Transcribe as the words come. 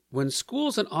When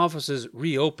schools and offices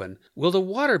reopen, will the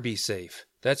water be safe?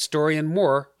 That story and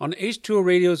more on H2O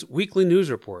Radio's Weekly News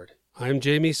Report. I'm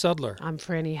Jamie Sudler. I'm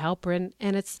Franny Halperin,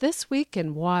 and it's This Week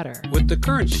in Water. With the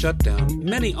current shutdown,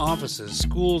 many offices,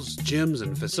 schools, gyms,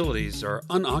 and facilities are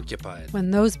unoccupied.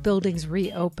 When those buildings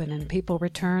reopen and people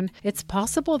return, it's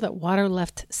possible that water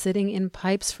left sitting in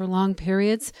pipes for long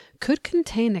periods could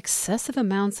contain excessive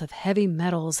amounts of heavy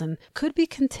metals and could be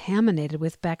contaminated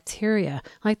with bacteria,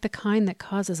 like the kind that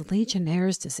causes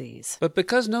Legionnaire's disease. But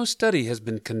because no study has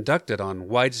been conducted on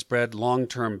widespread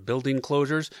long-term building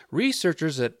closures,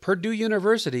 researchers at Purdue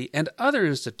University and other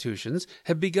institutions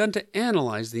have begun to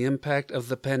analyze the impact of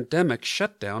the pandemic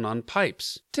shutdown on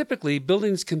pipes. Typically,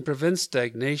 buildings can prevent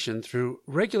stagnation through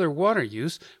regular water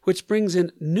use, which brings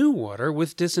in new water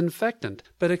with disinfectant,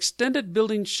 but extended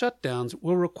building shutdowns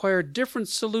will require different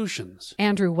solutions.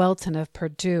 Andrew Welton of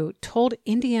Purdue told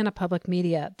Indiana Public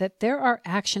Media that there are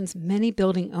actions many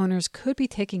building owners could be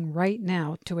taking right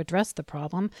now to address the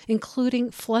problem,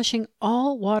 including flushing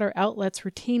all water outlets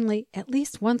routinely at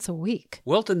least once a week.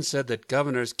 Welton said that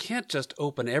governors can't just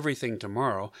open everything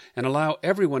tomorrow and allow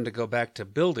everyone to go back to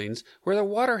buildings where the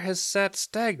water has sat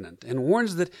stagnant, and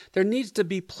warns that there needs to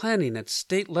be planning at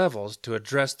state levels to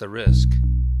address the risk.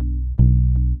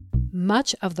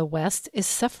 Much of the West is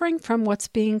suffering from what's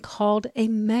being called a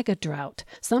megadrought,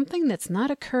 something that's not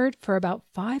occurred for about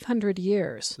 500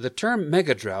 years. The term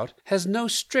megadrought has no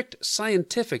strict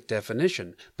scientific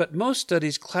definition, but most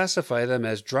studies classify them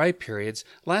as dry periods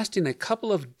lasting a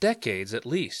couple of decades at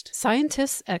least.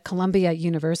 Scientists at Columbia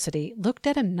University looked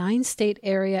at a 9-state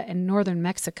area in northern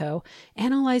Mexico,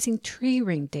 analyzing tree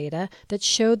ring data that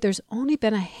showed there's only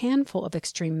been a handful of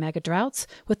extreme megadroughts,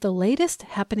 with the latest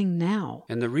happening now.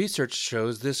 And the research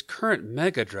shows this current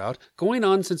mega drought, going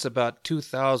on since about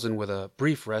 2000 with a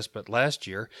brief respite last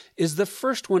year, is the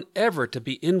first one ever to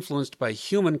be influenced by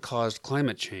human-caused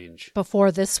climate change.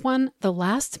 Before this one, the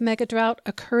last mega drought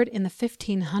occurred in the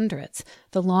 1500s.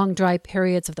 The long dry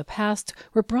periods of the past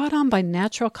were brought on by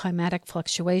natural climatic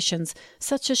fluctuations,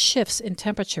 such as shifts in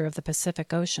temperature of the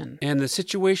Pacific Ocean. And the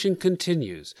situation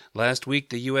continues. Last week,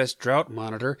 the U.S. Drought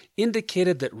Monitor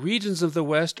indicated that regions of the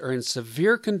West are in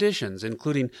severe conditions,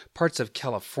 including parts of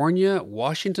California,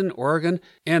 Washington, Oregon,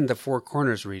 and the Four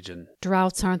Corners region.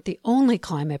 Droughts aren't the only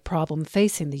climate problem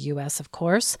facing the U.S., of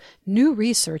course. New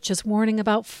research is warning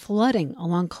about flooding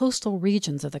along coastal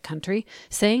regions of the country,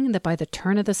 saying that by the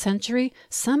turn of the century,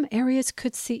 some areas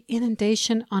could see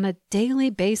inundation on a daily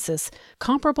basis,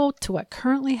 comparable to what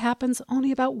currently happens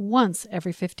only about once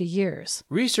every 50 years.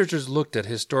 Researchers looked at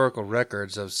historical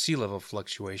records of sea level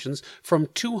fluctuations from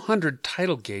 200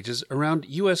 tidal gauges around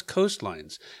U.S.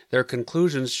 coastlines. Their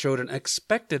conclusions showed an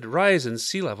expected rise in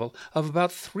sea level of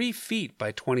about 3 feet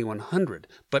by 2100,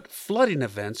 but flooding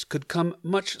events could come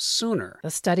much sooner.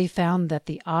 The study found that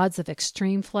the odds of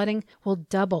extreme flooding will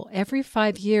double every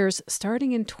 5 years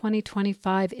starting in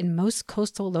 2025 in most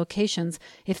coastal locations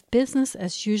if business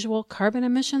as usual carbon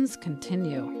emissions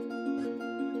continue.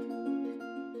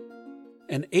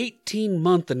 An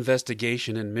 18-month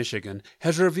investigation in Michigan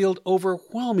has revealed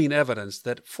overwhelming evidence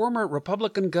that former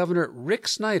Republican Governor Rick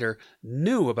Snyder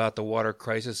knew about the water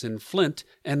crisis in Flint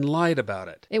and lied about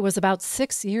it. It was about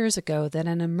 6 years ago that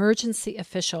an emergency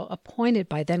official appointed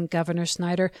by then-Governor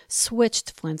Snyder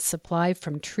switched Flint's supply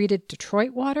from treated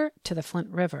Detroit water to the Flint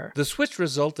River. The switch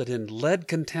resulted in lead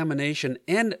contamination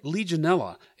and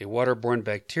Legionella, a waterborne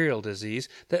bacterial disease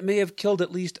that may have killed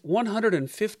at least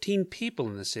 115 people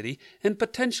in the city and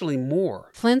potentially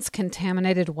more. Flint's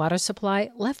contaminated water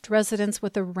supply left residents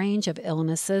with a range of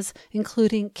illnesses,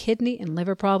 including kidney and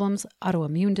liver problems,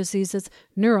 autoimmune diseases,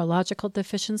 neurological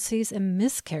deficiencies, and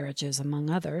miscarriages, among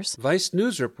others. Vice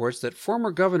News reports that former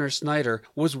Governor Snyder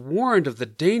was warned of the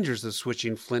dangers of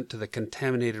switching Flint to the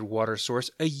contaminated water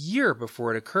source a year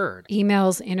before it occurred.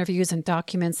 Emails, interviews, and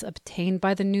documents obtained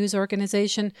by the news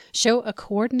organization show a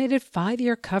coordinated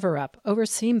 5-year cover-up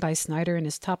overseen by Snyder and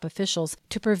his top officials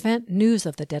to prevent news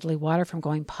of the deadly water from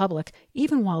going public,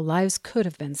 even while lives could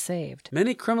have been saved.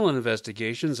 Many criminal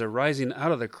investigations arising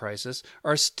out of the crisis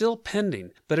are still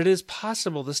pending, but it is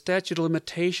possible the statute of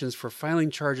limitations for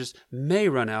filing charges may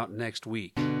run out next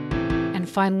week. And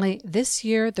finally, this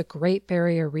year, the Great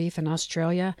Barrier Reef in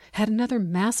Australia had another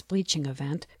mass bleaching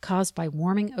event caused by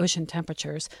warming ocean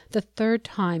temperatures, the third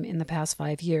time in the past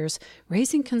 5 years,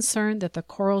 raising concern that the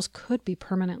corals could be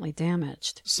permanently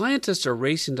damaged. Scientists are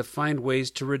racing to find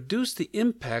ways to reduce the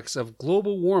impacts of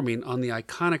global warming on the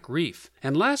iconic reef,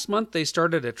 and last month they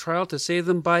started a trial to save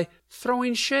them by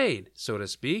throwing shade, so to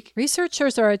speak.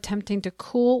 Researchers are attempting to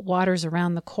cool waters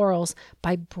around the corals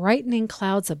by brightening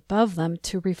clouds above them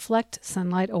to reflect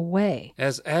sunlight away.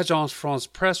 As Agence France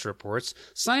Presse reports,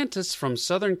 scientists from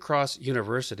Southern Cross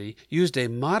University used a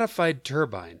modified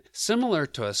turbine, similar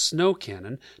to a snow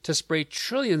cannon, to spray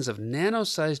trillions of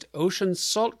nano-sized ocean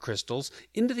salt crystals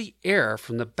into the air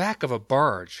from the back of a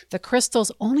barge. The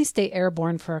crystals only stay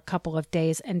airborne for a couple of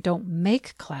days and don't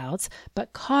make clouds,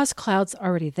 but cause clouds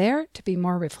already there to be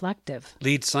more reflective.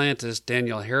 Lead scientist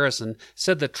Daniel Harrison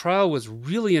said the trial was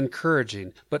really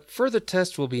encouraging, but further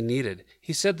tests will be needed.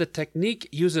 He said the technique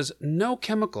uses no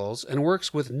chemicals and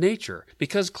works with nature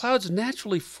because clouds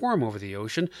naturally form over the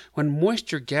ocean when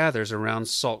moisture gathers around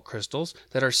salt crystals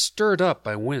that are stirred up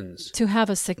by winds. To have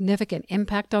a significant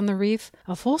impact on the reef,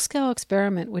 a full-scale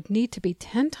experiment would need to be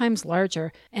 10 times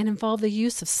larger and involve the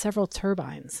use of several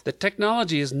turbines. The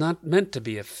technology is not meant to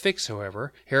be a fix,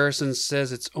 however. Harrison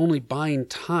says it's only buying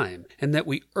time and that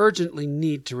we urgently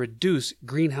need to reduce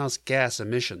greenhouse gas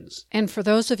emissions. And for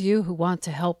those of you who want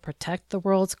to help protect the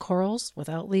world's corals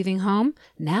without leaving home,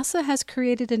 NASA has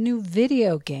created a new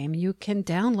video game you can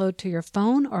download to your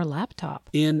phone or laptop.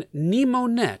 In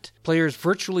NemoNet, players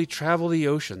virtually travel the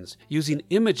oceans using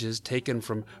images taken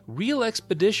from real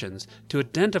expeditions to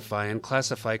identify and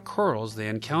classify corals they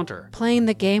encounter. Playing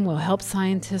the game will help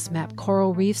scientists map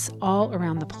coral reefs all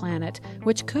around the planet,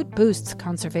 which could boost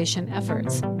conservation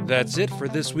efforts. That's it for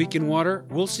This Week in Water.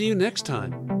 We'll see you next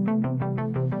time.